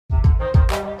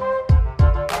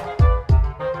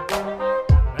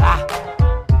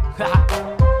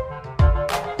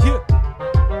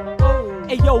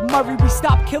Hey yo, Murray, we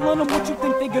stop killing them, what you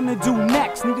think they gonna do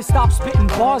next? Need to stop spitting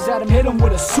bars at him, hit him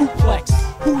with a suplex.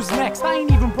 Who's next? I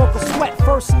ain't even broke a sweat.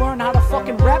 First learn how to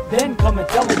fucking rap, then come a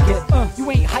delegate.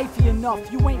 You ain't hyphy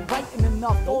enough, you ain't writing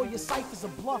enough. All your ciphers are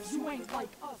bluffs, you ain't like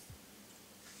us.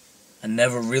 I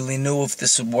never really knew if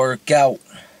this would work out.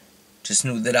 Just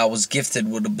knew that I was gifted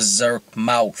with a berserk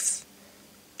mouth.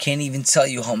 Can't even tell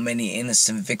you how many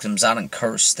innocent victims I done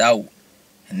cursed out.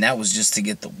 And that was just to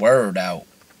get the word out.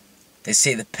 They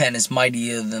say the pen is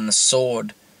mightier than the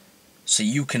sword. So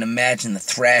you can imagine the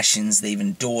thrashings they've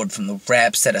endured from the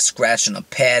raps that I scratch on a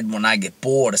pad when I get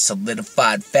bored. A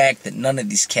solidified fact that none of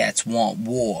these cats want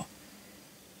war.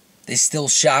 They still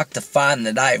shocked to find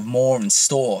that I have more in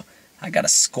store. I got a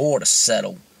score to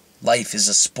settle. Life is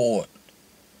a sport.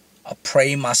 I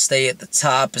pray my stay at the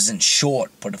top isn't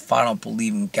short, but if I don't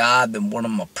believe in God, then what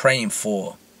am I praying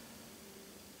for?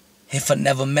 If I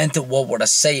never meant it, what would I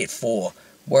say it for?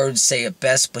 Words say it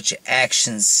best, but your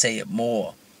actions say it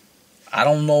more. I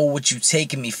don't know what you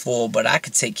taking me for, but I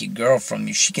could take your girl from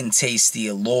you. She can taste the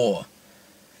allure.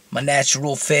 My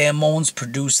natural pheromones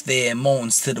produce their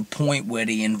moans to the point where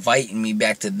they inviting me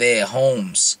back to their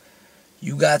homes.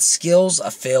 You got skills, I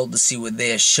failed to see what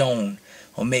they're shown.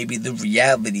 Or maybe the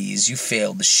reality is you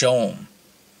failed to show 'em.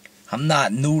 I'm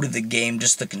not new to the game,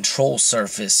 just the control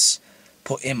surface.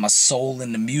 Putting my soul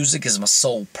into music is my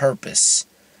sole purpose.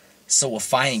 So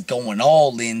if I ain't going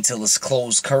all in till it's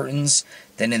closed curtains,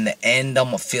 then in the end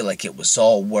I'ma feel like it was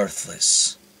all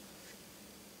worthless.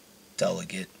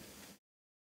 Delegate.